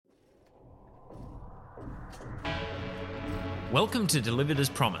Welcome to Delivered as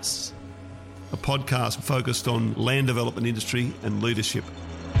Promised, a podcast focused on land development industry and leadership.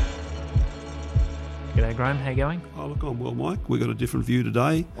 G'day Graham, how you going? Oh, look, I'm well, Mike. We've got a different view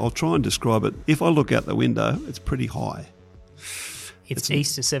today. I'll try and describe it. If I look out the window, it's pretty high. It's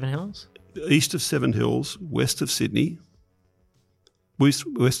east of Seven Hills? East of Seven Hills, west of Sydney, west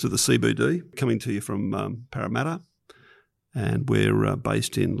of the CBD, coming to you from Parramatta. And we're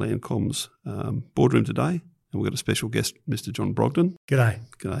based in Landcom's boardroom today. And we've got a special guest, Mr. John Brogden. G'day.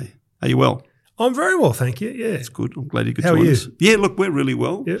 G'day. Are you well? I'm very well, thank you. Yeah. That's good. I'm glad you could How join are you? us. Yeah, look, we're really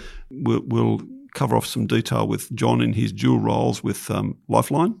well. Yep. We'll cover off some detail with John in his dual roles with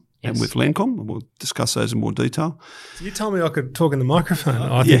Lifeline and with Landcom, and we'll discuss those in more detail. So you told me I could talk in the microphone.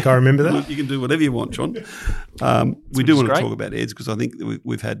 I think I remember that. You can do whatever you want, John. We do want to talk about EDS because I think that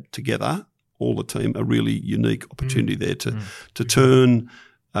we've had together, all the team, a really unique opportunity there to turn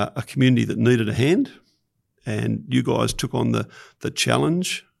a community that needed a hand. And you guys took on the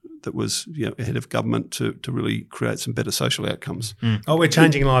challenge that was ahead of government to really create some better social outcomes. Oh, we're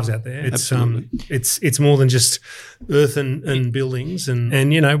changing lives out there. It's Absolutely. It's more than just earth and buildings, and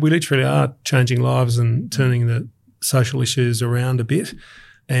we literally are changing lives and turning the social issues around a bit,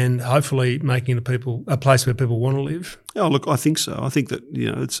 and hopefully making it a place where people want to live. Oh, look, I think so. I think that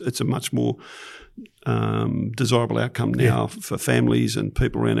it's a much more desirable outcome now for families and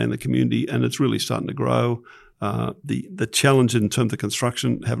people around in the community, and it's really starting to grow. The challenge in terms of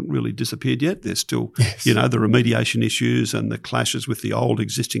construction haven't really disappeared yet. There's still, the remediation issues and the clashes with the old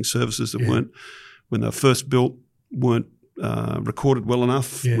existing services that weren't, when they were first built, weren't recorded well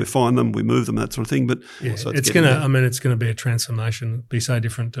enough. We find them, we move them, that sort of thing. But so it's going to be a transformation. It'll be so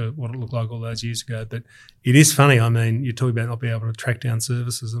different to what it looked like all those years ago. But it is funny. I mean, you talk about not being able to track down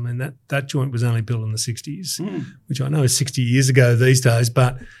services. I mean, that joint was only built in the 60s, which I know is 60 years ago these days.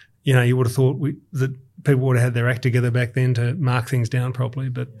 But you would have thought that people would have had their act together back then to mark things down properly.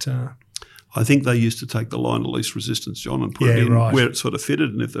 But I think they used to take the line of least resistance, John, and put it in where it sort of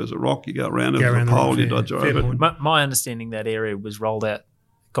fitted. And if there was a rock, you go around it. If there was a pole, you dodge over it. My understanding that area was rolled out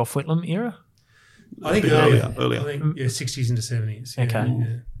Gough Whitlam era? I think earlier. I think 60s into 70s. Yeah, okay.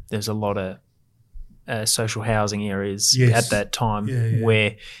 Yeah. There's a lot of social housing areas at that time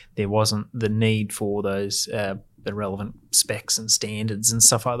where there wasn't the need for those the relevant specs and standards and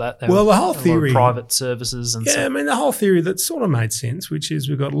stuff like that. The whole theory, private services and stuff. I mean, the whole theory that sort of made sense, which is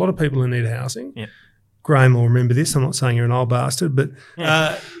we've got a lot of people who need housing. Yeah. Graham will remember this. I'm not saying you're an old bastard, but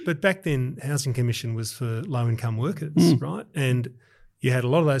back then, Housing Commission was for low-income workers, right? And you had a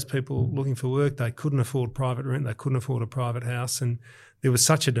lot of those people looking for work. They couldn't afford private rent. They couldn't afford a private house, and there was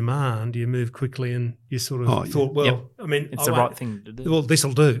such a demand. You moved quickly, and you sort of thought, I mean, it's the right thing to do. Well, this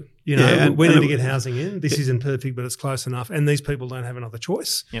will do. We need to get housing in. This isn't perfect, but it's close enough. And these people don't have another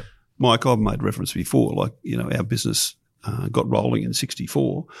choice. Yep. Mike, I've made reference before, our business got rolling in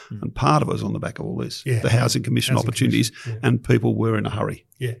 1964, and part of it was on the back of all this, the Housing Commission opportunities, and people were in a hurry.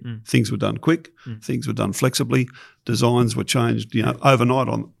 Yeah. Things were done quick, things were done flexibly, designs were changed, overnight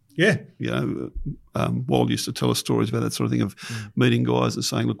on. Yeah. Wald used to tell us stories about that sort of thing of meeting guys and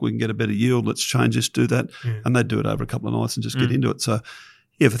saying, look, we can get a better yield, let's change this, do that. And they'd do it over a couple of nights and just get into it. So,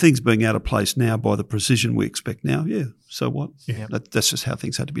 for things being out of place now by the precision we expect now, so what? Yeah. That's just how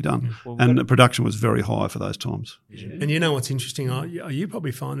things had to be done. And the production was very high for those times. And you know what's interesting? You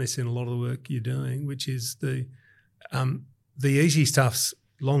probably find this in a lot of the work you're doing, which is the easy stuff's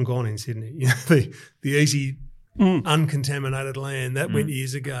long gone in Sydney. The easy uncontaminated land, that went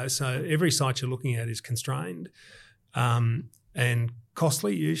years ago. So every site you're looking at is constrained and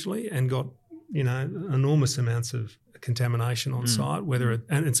costly usually, and got enormous amounts of contamination on site,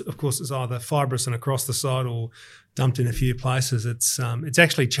 it's either fibrous and across the site or dumped in a few places. It's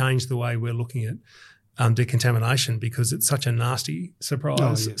actually changed the way we're looking at decontamination, because it's such a nasty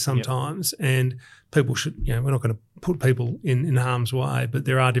surprise sometimes, and people should, we're not going to put people in harm's way, but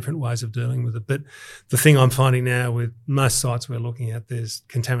there are different ways of dealing with it. But the thing I'm finding now with most sites we're looking at, there's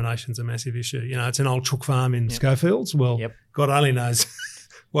contamination's a massive issue. It's an old chook farm in Schofields. Well, God only knows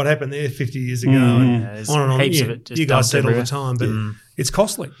what happened there 50 years ago, and on and on. Heaps of it just you guys said all everywhere. the time, but it's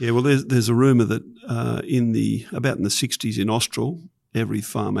costly. Yeah, well, there's a rumour that in the 60s in Austral, every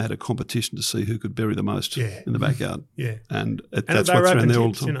farmer had a competition to see who could bury the most in the backyard. Yeah, and that's what's around there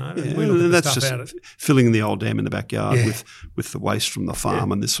all the time. And that's just filling the old dam in the backyard with the waste from the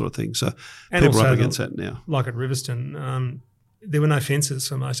farm and this sort of thing. So and people are up against that now. Like at Riverstone, there were no fences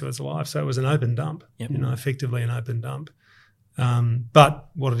for most of its life, so it was an open dump. Effectively an open dump. But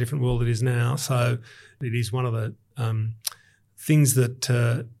what a different world it is now. So it is one of the things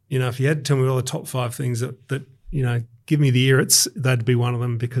that if you had to tell me all the top 5 things that give me the Erits, they'd be one of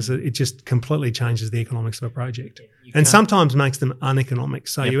them, because it just completely changes the economics of a project, and sometimes makes them uneconomic.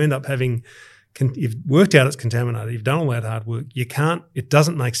 So you end up having, you've worked out it's contaminated, you've done all that hard work, it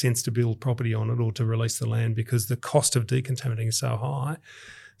doesn't make sense to build property on it or to release the land because the cost of decontaminating is so high.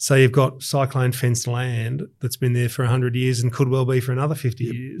 So you've got cyclone fenced land that's been there for 100 years and could well be for another 50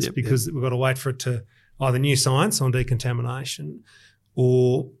 years because we've got to wait for it to either new science on decontamination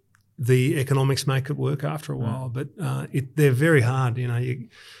or the economics make it work after a while. But they're very hard.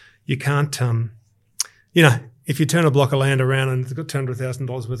 You can't, if you turn a block of land around and it's got $200,000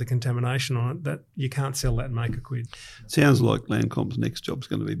 worth of contamination on it, that you can't sell that and make a quid. Sounds like Landcom's next job's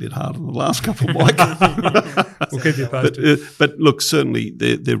going to be a bit harder than the last couple, Mike. We'll keep you posted. But look, certainly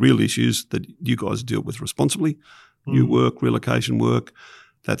they're real issues that you guys deal with responsibly. New work, relocation work,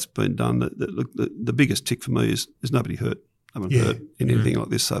 that's been done. The biggest tick for me is there's nobody hurt. I haven't heard anything like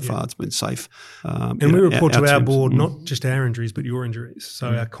this so far. It's been safe. And we report to our board not just our injuries, but your injuries,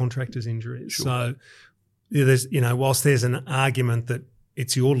 so our contractors' injuries. Sure. So there's, whilst there's an argument that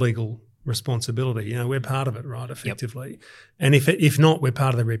it's your legal responsibility, we're part of it, right, effectively. Yep. And if not, we're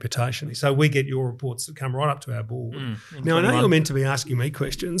part of the reputation. So we get your reports that come right up to our board. Now, I know you're meant to be asking me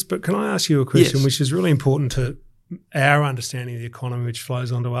questions, but can I ask you a question which is really important to our understanding of the economy, which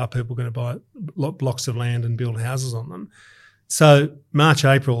flows onto are people going to buy blocks of land and build houses on them? So March,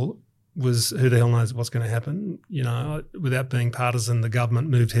 April was, who the hell knows what's going to happen? Without being partisan, the government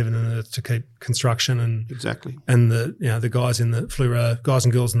moved heaven and earth to keep construction and the guys in the fluoro, guys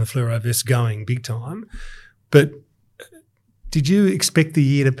and girls in the fluoro vests going big time. But did you expect the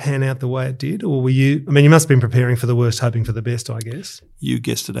year to pan out the way it did, or were you? I mean, you must have been preparing for the worst, hoping for the best, I guess. You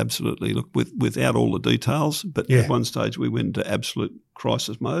guessed it absolutely. Look, without all the details, but at one stage we went into absolute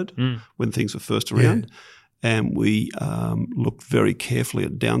crisis mode when things were first around. Yeah. And we looked very carefully at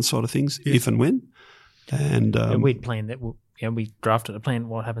the downside of things, if and when. And we'd planned that. We drafted a plan.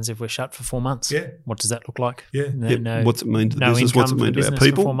 What happens if we're shut for 4 months? Yeah. What does that look like? Yeah. What's it mean to the business? What's it mean to our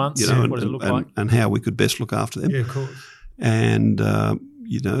people? For 4 months. What does it look like? And how we could best look after them. Yeah, of course. And that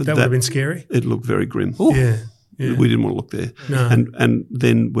would have been scary. It looked very grim. Yeah. We didn't want to look there. No. And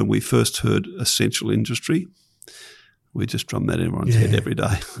then when we first heard essential industry, we just drummed that in everyone's head every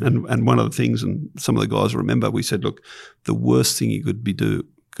day. And one of the things, and some of the guys remember, we said, look, the worst thing you could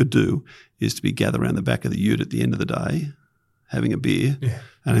do is to be gathered around the back of the ute at the end of the day, having a beer,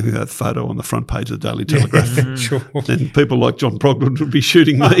 and having that photo on the front page of the Daily Telegraph. Sure. And people like John Brogdon would be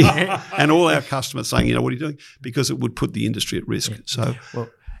shooting me and all our customers saying, what are you doing? Because it would put the industry at risk. So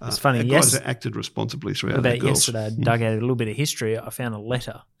it's funny. Guys acted responsibly throughout. About yesterday, I dug out a little bit of history. I found a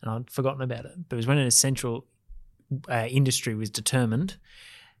letter, and I'd forgotten about it. But it was when an essential industry was determined,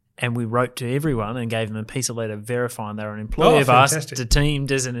 and we wrote to everyone and gave them a piece of letter verifying they were an employee of ours,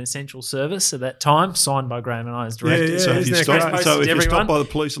 deemed as an essential service at that time, signed by Graham and I as director. So if you stop by the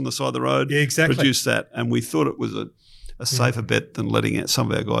police on the side of the road, produce that. And we thought it was a safer bet than letting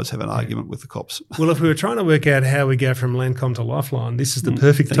some of our guys have an argument with the cops. Well, if we were trying to work out how we go from Landcom to Lifeline, this is the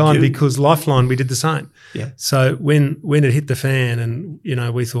perfect time because Lifeline, we did the same. Yeah. So when it hit the fan and,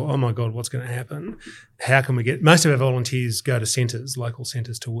 we thought, oh my God, what's going to happen? How can we get – most of our volunteers go to centres, local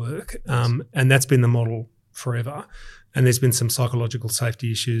centres to work, and that's been the model forever. And there's been some psychological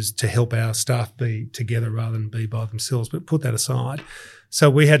safety issues to help our staff be together rather than be by themselves. But put that aside. So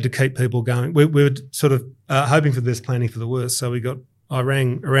we had to keep people going. We were sort of hoping for the best, planning for the worst. So I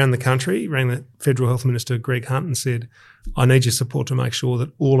rang around the country, rang the Federal Health Minister, Greg Hunt, and said, I need your support to make sure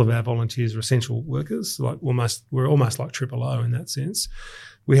that all of our volunteers are essential workers. We're almost like triple O in that sense.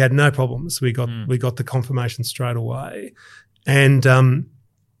 We had no problems. We got the confirmation straight away. And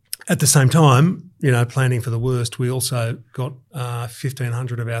at the same time, planning for the worst, we also got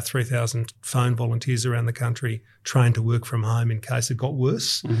 1,500 of our 3,000 phone volunteers around the country trained to work from home in case it got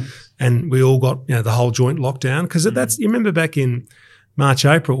worse. Mm-hmm. And we all got, the whole joint lockdown. Because you remember back in March,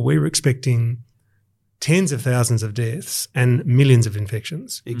 April, we were expecting tens of thousands of deaths and millions of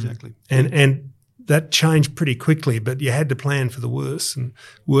infections. Exactly. And that changed pretty quickly, but you had to plan for the worst,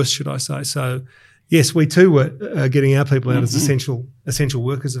 should I say. So, yes, we too were getting our people out as essential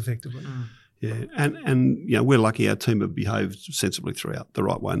workers effectively. Mm. Yeah, and we're lucky our team have behaved sensibly throughout the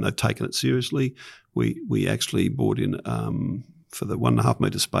right way, and they've taken it seriously. We actually brought in for the 1.5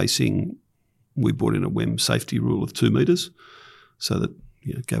 metre spacing, we brought in a WEM safety rule of 2 metres, so that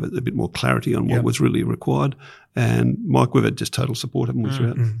gave it a bit more clarity on what was really required. And Mike, we've had just total support, haven't we,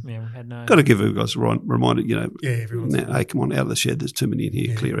 throughout? Yeah, we had no. Got to give you guys a reminder, everyone's now, hey, come on, out of the shed, there's too many in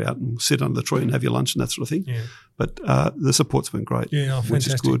here, clear out and sit under the tree and have your lunch and that sort of thing. Yeah. But the support's been great, which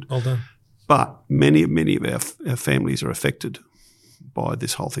is good. Well done. But many of our families are affected by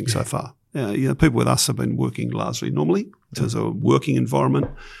this whole thing so far. people with us have been working largely normally in terms of a working environment,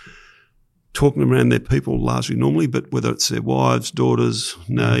 talking around their people largely normally, but whether it's their wives, daughters,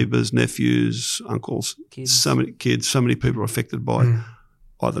 neighbours, nephews, uncles, so many people are affected by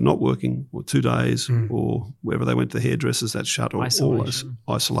either not working or 2 days or wherever they went to the hairdressers, that shut, or all those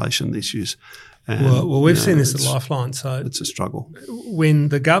isolation issues. And, well, we've seen this at Lifeline. So it's a struggle. When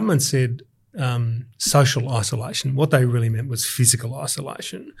the government said social isolation, what they really meant was physical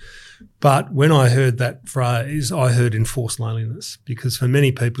isolation. But when I heard that phrase, I heard enforced loneliness, because for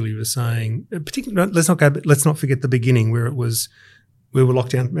many people you were saying, particularly, let's not forget the beginning where it was, we were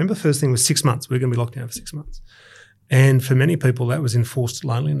locked down. Remember, first thing was 6 months. We're going to be locked down for 6 months. And for many people that was enforced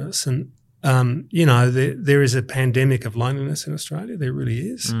loneliness. And, there is a pandemic of loneliness in Australia. There really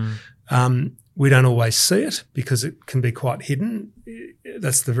is. We don't always see it because it can be quite hidden.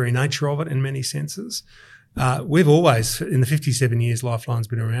 That's the very nature of it in many senses. We've always, in the 57 years Lifeline's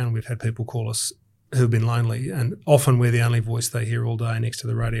been around, we've had people call us who've been lonely, and often we're the only voice they hear all day next to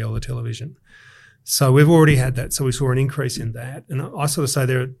the radio or the television. So we've already had that. So we saw an increase in that. And I sort of say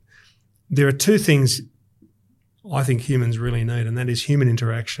there are two things I think humans really need, and that is human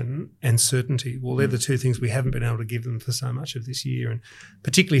interaction and certainty. Well, they're the two things we haven't been able to give them for so much of this year, and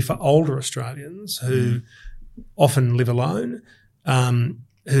particularly for older Australians who often live alone,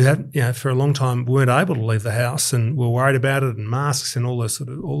 who have, for a long time weren't able to leave the house and were worried about it, and masks and all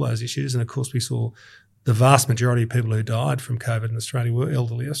those issues. And of course, we saw the vast majority of people who died from COVID in Australia were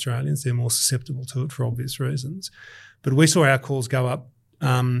elderly Australians. They're more susceptible to it for obvious reasons. But we saw our calls go up.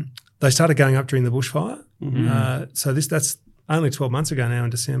 They started going up during the bushfire. So that's only 12 months ago now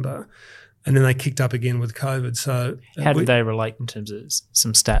in December. And then they kicked up again with COVID. So how did they relate in terms of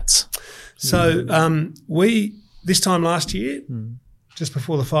some stats? So this time last year, just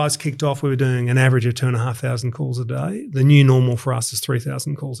before the fires kicked off, we were doing an average of 2,500 calls a day. The new normal for us is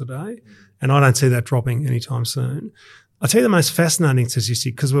 3,000 calls a day. And I don't see that dropping anytime soon. I'll tell you the most fascinating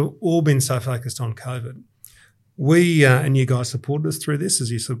statistic, because we've all been so focused on COVID. We, and you guys supported us through this as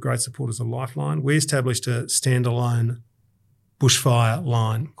you sort of great supporters of Lifeline, we established a standalone bushfire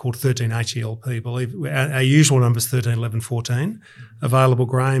line called 13HELP. Believe our usual number is 13 11 14. Available,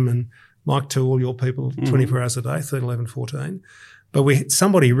 Graham and Mike, to all your people 24 hours a day, 13 11 14. But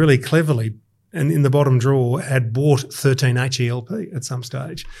somebody really cleverly, and in the bottom drawer, had bought 13HELP at some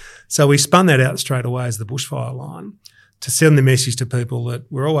stage. So we spun that out straight away as the bushfire line, to send the message to people that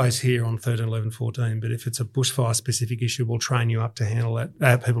we're always here on 13, 11, 14, but if it's a bushfire-specific issue, we'll train you up to handle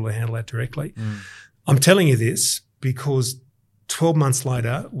that, people to handle that directly. I'm telling you this because 12 months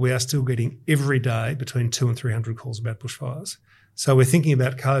later, we are still getting every day between 200 and 300 calls about bushfires. So we're thinking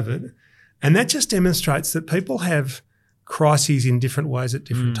about COVID, and that just demonstrates that people have crises in different ways at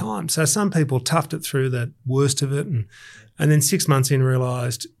different times. So some people toughed it through the worst of it, and then 6 months in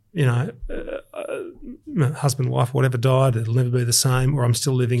realised, my husband, wife, whatever died, it'll never be the same, or I'm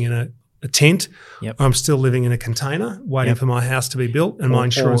still living in a tent, or I'm still living in a container waiting for my house to be built, and my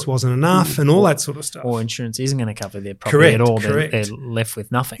insurance wasn't enough, and all that sort of stuff. Or insurance isn't going to cover their property at all. Correct. They're left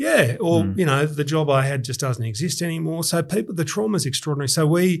with nothing. Yeah, or, the job I had just doesn't exist anymore. So the trauma is extraordinary. So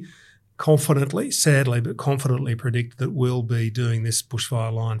we sadly, but confidently predict that we'll be doing this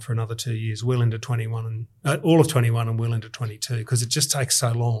bushfire line for another 2 years, well into 21 and all of 21 and well into 22, because it just takes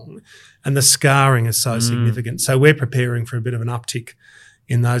so long and the scarring is so significant. So we're preparing for a bit of an uptick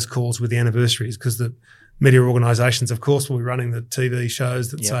in those calls with the anniversaries, because the media organisations, of course, will be running the TV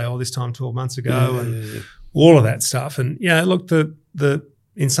shows that say, this time 12 months ago and all of that stuff. And, look, the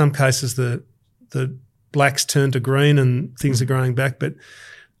in some cases the blacks turn to green and things are growing back, but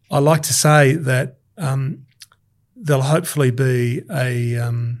I like to say that there'll hopefully be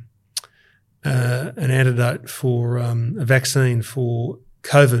an antidote for a vaccine for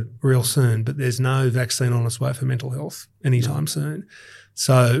COVID real soon, but there's no vaccine on its way for mental health anytime soon.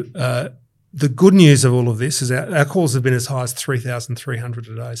 So the good news of all of this is our calls have been as high as 3,300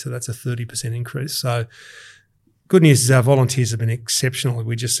 a day, so that's a 30% increase. So good news is our volunteers have been exceptional.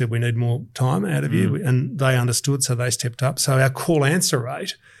 We just said we need more time out of you, and they understood, so they stepped up. So our call answer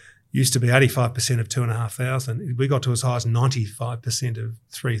rate used to be 85% of 2,500. We got to as high as 95% of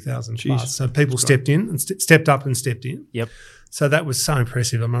 3,000 plus. So people stepped in and stepped up and stepped in. Yep. So that was so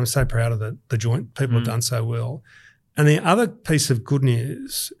impressive. I'm so proud of the joint. People have done so well. And the other piece of good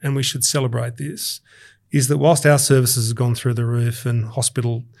news, and we should celebrate this, is that whilst our services have gone through the roof and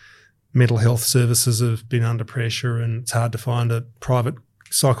hospital mental health services have been under pressure and it's hard to find a private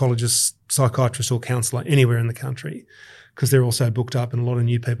psychologist, psychiatrist or counsellor anywhere in the country, because they're also booked up and a lot of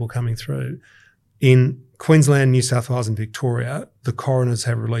new people coming through. In Queensland, New South Wales and Victoria, the coroners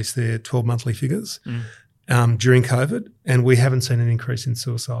have released their 12 monthly figures during COVID, and we haven't seen an increase in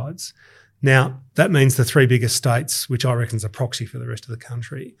suicides. Now, that means the 3 biggest states, which I reckon is a proxy for the rest of the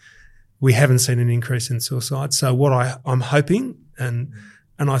country, we haven't seen an increase in suicide. So what I'm hoping, and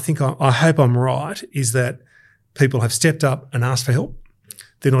I think I hope I'm right, is that people have stepped up and asked for help.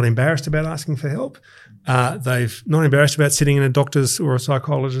 They're not embarrassed about asking for help. They've not embarrassed about sitting in a doctor's or a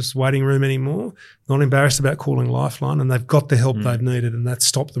psychologist's waiting room anymore, not embarrassed about calling Lifeline, and they've got the help they've needed, and that's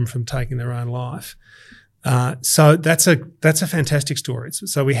stopped them from taking their own life. So that's a fantastic story.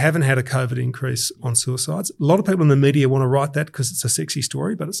 So we haven't had a COVID increase on suicides. A lot of people in the media want to write that because it's a sexy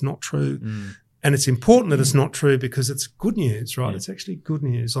story, but it's not true. And it's important that it's not true because it's good news, right? Yeah. It's actually good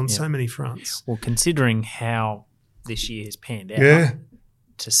news on so many fronts. Well, considering how this year has panned out,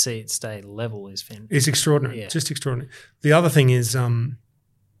 to see it stay level is fantastic. It's extraordinary, just extraordinary. The other thing is the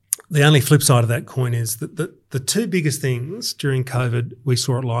only flip side of that coin is that the 2 biggest things during COVID we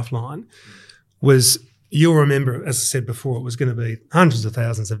saw at Lifeline was, you'll remember, as I said before, it was going to be hundreds of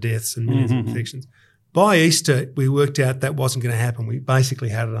thousands of deaths and millions of infections. By Easter, we worked out that wasn't going to happen. We basically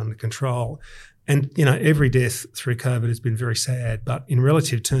had it under control. And, every death through COVID has been very sad, but in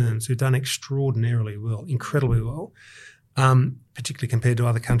relative terms, we've done extraordinarily well, incredibly well, particularly compared to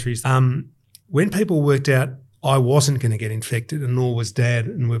other countries. When people worked out I wasn't going to get infected and nor was Dad,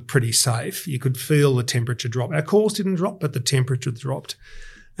 and we're pretty safe, you could feel the temperature drop. Our calls didn't drop, but the temperature dropped.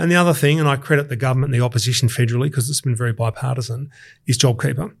 And the other thing, and I credit the government and the opposition federally because it's been very bipartisan, is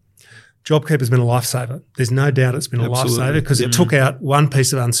JobKeeper. JobKeeper's been a lifesaver. There's no doubt it's been a lifesaver because it took out one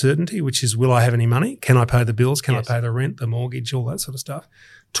piece of uncertainty, which is, will I have any money? Can I pay the bills? Can I pay the rent, the mortgage, all that sort of stuff?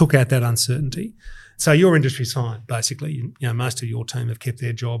 Took out that uncertainty. So your industry's fine, basically. Most of your team have kept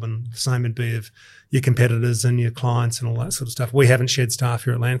their job, and the same would be of your competitors and your clients and all that sort of stuff. We haven't shed staff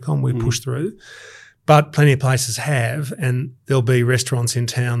here at Landcom. We push through. But plenty of places have, and there'll be restaurants in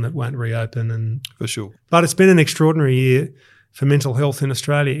town that won't reopen. And for sure. But it's been an extraordinary year for mental health in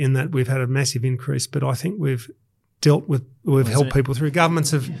Australia in that we've had a massive increase, but I think we've helped people through.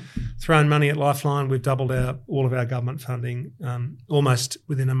 Governments have thrown money at Lifeline. We've doubled all of our government funding almost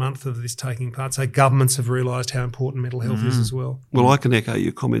within a month of this taking part. So governments have realised how important mental health is as well. Well, I can echo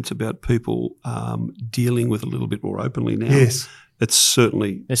your comments about people dealing with it a little bit more openly now. Yes. It's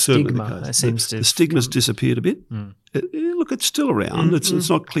certainly the stigma. case. The stigma's disappeared a bit. Look, it's still around. It's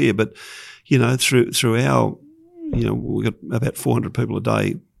not clear, but through our, we've got about 400 people a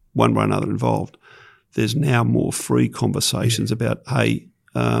day, one way or another, involved. There's now more free conversations about, hey,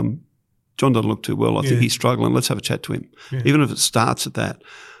 John doesn't look too well. I think he's struggling. Let's have a chat to him. Yeah. Even if it starts at that.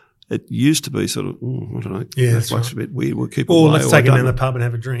 It used to be sort of, I don't know, that's a bit weird. We'll keep it away. Or let's take him down the pub and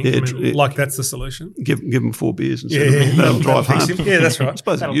have a drink. Yeah, like that's the solution. Give them 4 beers and let them drive home. Yeah, that's right. I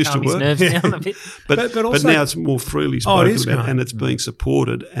suppose it used to work. Down a bit. But now it's more freely spoken about, and it's being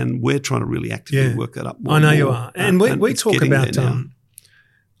supported, and we're trying to really actively work that up more. I know you are. And we talk about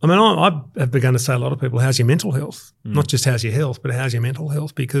I have begun to say a lot of people, how's your mental health? Not just how's your health, but how's your mental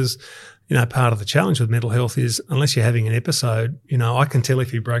health? Because, part of the challenge with mental health is unless you're having an episode, I can tell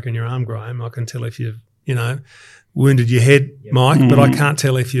if you've broken your arm, Graham. I can tell if you've, wounded your head, Mike, but I can't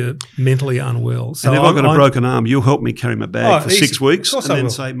tell if you're mentally unwell. So and if I've got a broken arm, you'll help me carry my bag for 6 weeks and then will.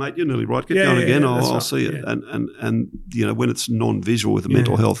 Say, mate, you're nearly right. Get going again. I'll see it. And when it's non-visual with the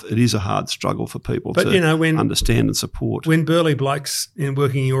mental health, it is a hard struggle for people to understand and support. When burly blokes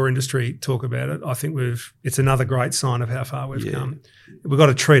working in your industry talk about it, I think it's another great sign of how far we've come. We've got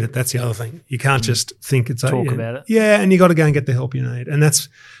to treat it. That's the other thing. You can't just think it's talk about it. Yeah, and you got to go and get the help you need. And that's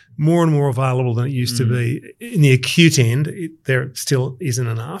more and more available than it used to be. In the acute end, there still isn't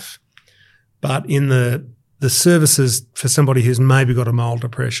enough. But in the services for somebody who's maybe got a mild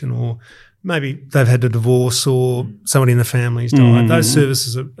depression, or maybe they've had a divorce, or somebody in the family's died, those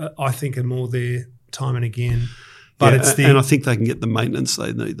services, I think, are more there time and again. But and I think they can get the maintenance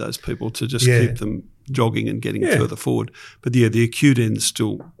they need, those people, to just keep them jogging and getting further forward. But the acute end is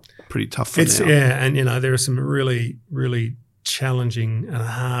still pretty tough for now. Yeah, and there are some really, really challenging and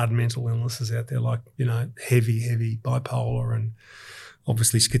hard mental illnesses out there, like heavy bipolar and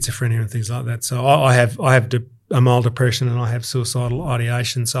obviously schizophrenia and things like that. So I have a mild depression and I have suicidal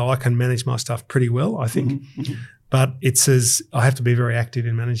ideation, so I can manage my stuff pretty well, I think. But I have to be very active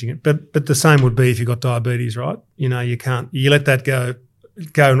in managing it. But the same would be if you've got diabetes, right? You let that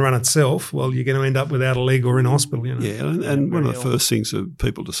go and run itself, well, you're going to end up without a leg or in hospital. Yeah, and one of the first things for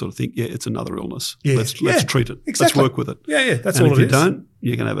people to sort of think, it's another illness. Yeah. Let's treat it. Exactly. Let's work with it. Yeah, that's and all it is. If you don't,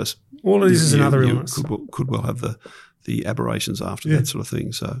 you're going to have all it is another illness. Could well have the aberrations after that sort of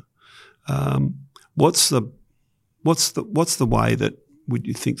thing. So, what's the way that would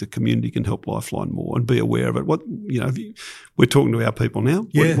you think the community can help Lifeline more and be aware of it? What we're talking to our people now.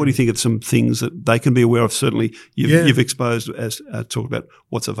 Yeah. What do you think of some things that they can be aware of? Certainly, you've exposed as talked about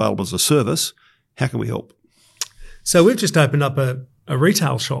what's available as a service. How can we help? So we've just opened up a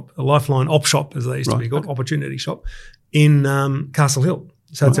retail shop, a Lifeline op shop, as they used to be called, opportunity shop, in Castle Hill.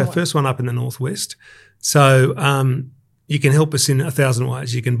 So it's our first one up in the northwest. So you can help us in 1,000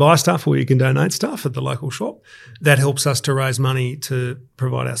 ways. You can buy stuff or you can donate stuff at the local shop. That helps us to raise money to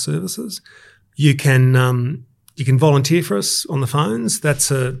provide our services. You can volunteer for us on the phones.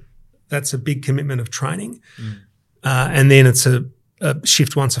 That's a big commitment of training. And then it's a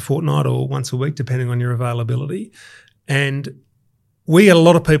shift once a fortnight or once a week, depending on your availability. And we get a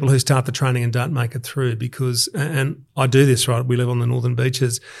lot of people who start the training and don't make it through because, and I do this, right, we live on the northern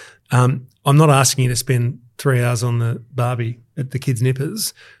beaches. I'm not asking you to spend 3 hours on the barbie at the kids'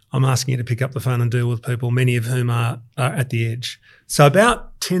 nippers. I'm asking you to pick up the phone and deal with people, many of whom are at the edge. So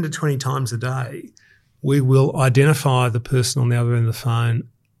about 10 to 20 times a day, we will identify the person on the other end of the phone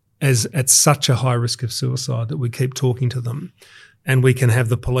as at such a high risk of suicide that we keep talking to them, and we can have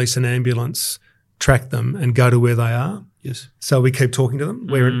the police and ambulance track them and go to where they are. Yes. So we keep talking to them.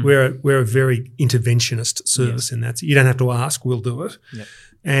 We're a very interventionist service in that. So you don't have to ask, we'll do it. Yep.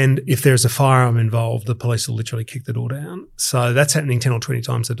 And if there's a firearm involved, the police will literally kick the door down. So that's happening 10 or 20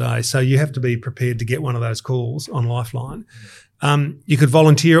 times a day. So you have to be prepared to get one of those calls on Lifeline. You could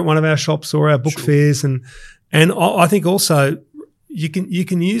volunteer at one of our shops or our book fairs. And I think also you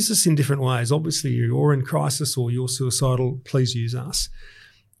can use this in different ways. Obviously, you're in crisis or you're suicidal, please use us.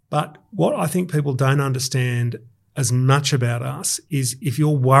 But what I think people don't understand as much about us is if you're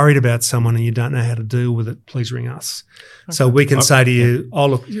worried about someone and you don't know how to deal with it, please ring us. Okay. So we can say to you, oh,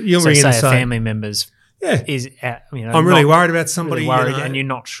 look, you'll ring in and say a family member's is I'm really worried about somebody. Really worried, and you're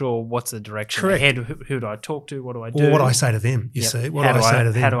not sure what's the direction ahead. Who do I talk to? What do I do? Or what do I say to them, you see? What do I say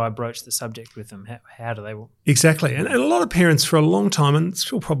to them? How do I broach the subject with them? How do they... Exactly. And a lot of parents for a long time, and it's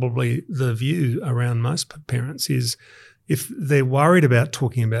still probably the view around most parents, is if they're worried about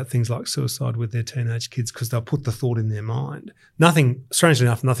talking about things like suicide with their teenage kids because they'll put the thought in their mind. Strangely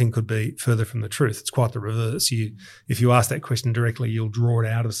enough, nothing could be further from the truth. It's quite the reverse. If you ask that question directly, you'll draw it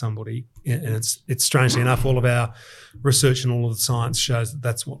out of somebody. And it's strangely enough, all of our research and all of the science shows that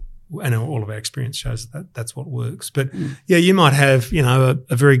that's what, and all of our experience shows that that's what works. But you might have, a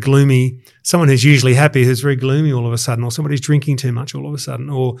very gloomy, someone who's usually happy who's very gloomy all of a sudden, or somebody who's drinking too much all of a sudden,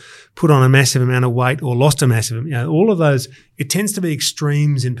 or put on a massive amount of weight or lost a massive, all of those, it tends to be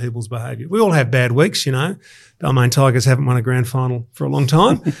extremes in people's behaviour. We all have bad weeks, Balmain Tigers haven't won a grand final for a long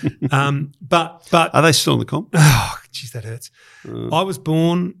time. But are they still in the comp? Oh, geez, that hurts. I was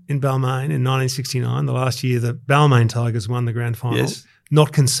born in Balmain in 1969, the last year the Balmain Tigers won the grand final. Yes.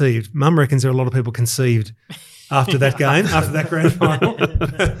 Not conceived. Mum reckons there are a lot of people conceived after that game, after that grand final.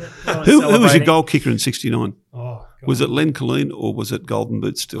 Who was your goal kicker in 69? Oh, God. Was it Len Colleen or was it Golden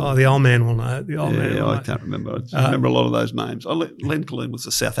Boot still? Oh, the old man will know. I can't remember. I remember a lot of those names. Len Colleen was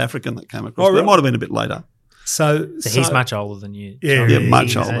the South African that came across. It might have been a bit later. So he's much older than you. Yeah,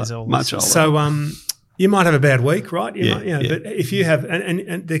 much older. Much older. So you might have a bad week, right? But if you have,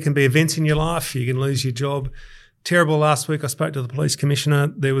 and there can be events in your life, you can lose your job. Terrible last week. I spoke to the police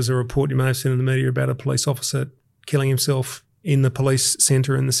commissioner. There was a report you may have seen in the media about a police officer killing himself in the police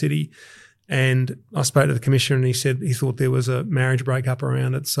centre in the city. And I spoke to the commissioner and he said he thought there was a marriage breakup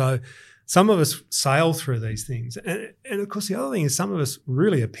around it. So some of us sail through these things. And of course, the other thing is some of us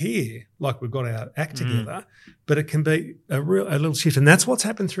really appear like we've got our act together, but it can be a little shift. And that's what's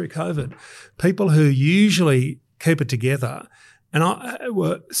happened through COVID. People who usually keep it together, and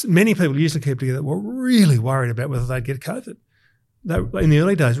many people usually keep together, were really worried about whether they'd get COVID. They, in the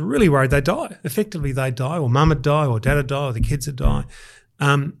early days, really worried they'd die. Effectively, they'd die, or mum would die, or dad would die, or the kids would die.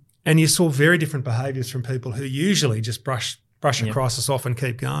 And you saw very different behaviours from people who usually just brush a crisis off and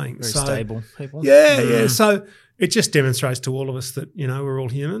keep going. Very stable people. Yeah. So it just demonstrates to all of us that, we're all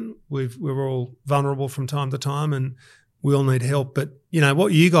human. We're all vulnerable from time to time, and we all need help. But,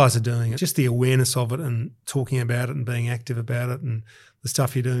 what you guys are doing, just the awareness of it and talking about it and being active about it, and the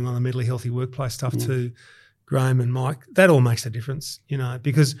stuff you're doing on the mentally healthy workplace stuff too, Graham and Mike, that all makes a difference,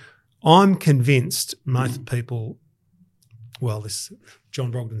 because I'm convinced most people, well, this John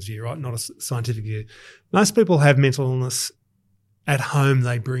Brogden's view, right, not a scientific view, most people have mental illness at home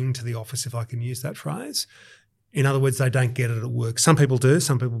they bring to the office, if I can use that phrase. In other words, they don't get it at work. Some people do,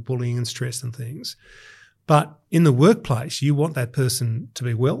 some people bullying and stress and things. But in the workplace, you want that person to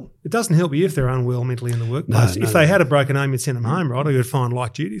be well. It doesn't help you if they're unwell mentally in the workplace. If they had a broken home, you'd send them home, right? Or you'd find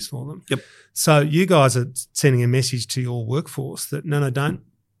light duties for them. Yep. So you guys are sending a message to your workforce that, no, don't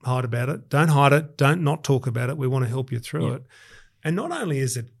hide about it. Don't hide it. Don't not talk about it. We want to help you through it. And not only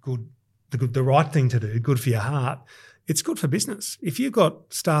is it the right thing to do, good for your heart, it's good for business. If you've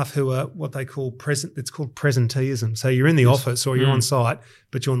got staff who are what they call it's called presenteeism. So you're in the office or you're on site,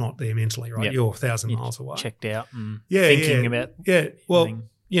 but you're not there mentally, right? Yep. You're 1,000 miles away. Checked out and Yeah, thinking about Well, everything.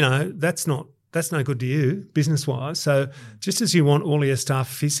 that's no good to you business-wise. So just as you want all of your staff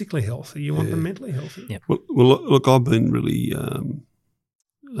physically healthy, you want them mentally healthy. Yep. Well, look, I've been really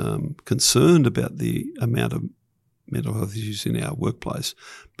concerned about the amount of mental health issues in our workplace,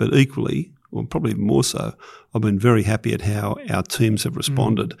 but equally, or probably more so, I've been very happy at how our teams have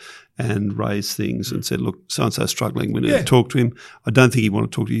responded and raised things and said, look, so-and-so's struggling, we need to talk to him. I don't think he'd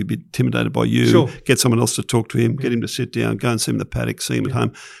want to talk to you, be intimidated by you. Sure. Get someone else to talk to him, get him to sit down, go and see him in the paddock, see him at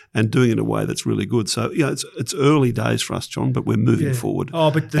home, and doing it in a way that's really good. So, it's early days for us, John, but we're moving forward.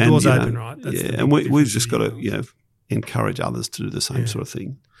 Oh, but the door's open, right? That's the and big we've difference just in got the to, encourage others to do the same sort of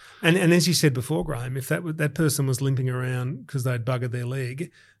thing. And as you said before, Graham, if that person was limping around because they'd buggered their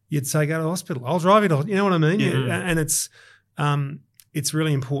leg, you'd say go to the hospital. I'll drive you to, you know what I mean? Yeah. And it's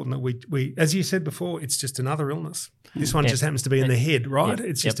really important that we, as you said before, it's just another illness. This one just happens to be in the head, right?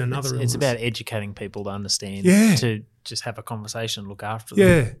 It's just another illness. It's about educating people to understand, to just have a conversation, look after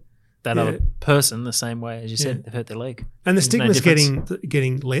them. That other person the same way as you said, they've hurt their leg. And the stigma's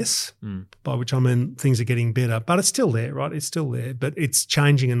getting less, by which I mean things are getting better, but it's still there, right? It's still there, but it's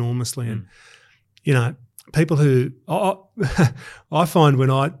changing enormously. And, people who I find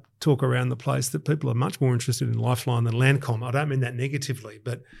when I talk around the place that people are much more interested in Lifeline than Landcom. I don't mean that negatively,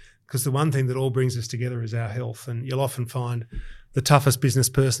 but because the one thing that all brings us together is our health. And you'll often find the toughest business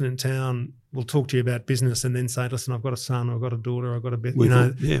person in town will talk to you about business and then say, listen, I've got a son, or I've got a daughter, I've got a bit,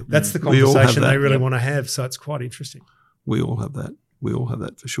 that's the conversation they really want to have. So it's quite interesting. We all have that. We all have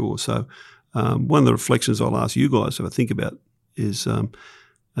that for sure. So one of the reflections I'll ask you guys to think about is, and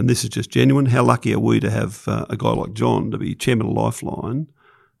this is just genuine, how lucky are we to have a guy like John to be chairman of Lifeline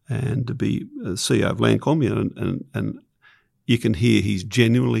and to be CEO of Landcom, and you can hear he's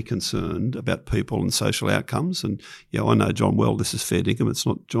genuinely concerned about people and social outcomes. And, I know John well, this is fair dinkum. It's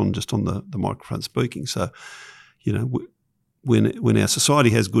not John just on the microphone speaking. So, when our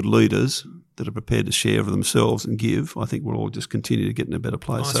society has good leaders that are prepared to share of themselves and give, I think we'll all just continue to get in a better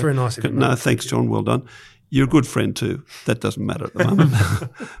place. That's very nice of you. No, thanks, John. Well done. You're a good friend too. That doesn't matter at the moment.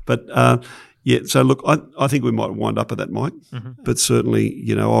 But, so look, I think we might wind up at that, Mike. But certainly,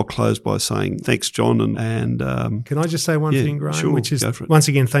 I'll close by saying thanks, John. And can I just say one thing, Graham? Sure, which is, go for it. once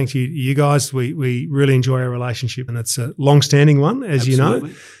again, thank you guys. We really enjoy our relationship, and it's a long-standing one, as Absolutely.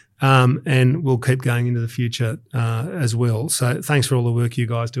 you know. And we'll keep going into the future as well. So thanks for all the work you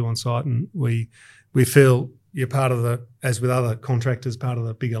guys do on site, and we feel you're part of the, as with other contractors, part of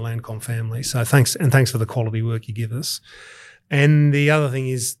the bigger Landcom family. So thanks for the quality work you give us. And the other thing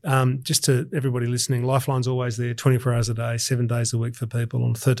is, just to everybody listening, Lifeline's always there 24 hours a day, 7 days a week for people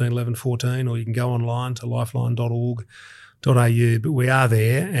on 13 11 14, or you can go online to lifeline.org.au. But we are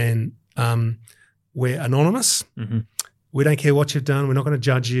there, and we're anonymous. We don't care what you've done. We're not going to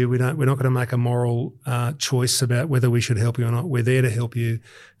judge you. We're not going to make a moral choice about whether we should help you or not. We're there to help you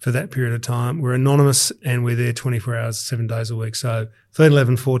for that period of time. We're anonymous, and we're there 24 hours, 7 days a week. So 13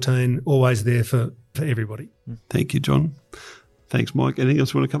 11 14, always there for everybody. Thank you, John. Thanks, Mike. Anything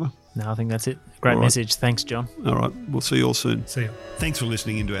else you want to cover? No, I think that's it. Great message. Thanks, John. All right. We'll see you all soon. See you. Thanks for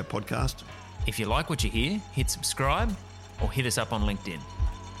listening into our podcast. If you like what you hear, hit subscribe or hit us up on LinkedIn.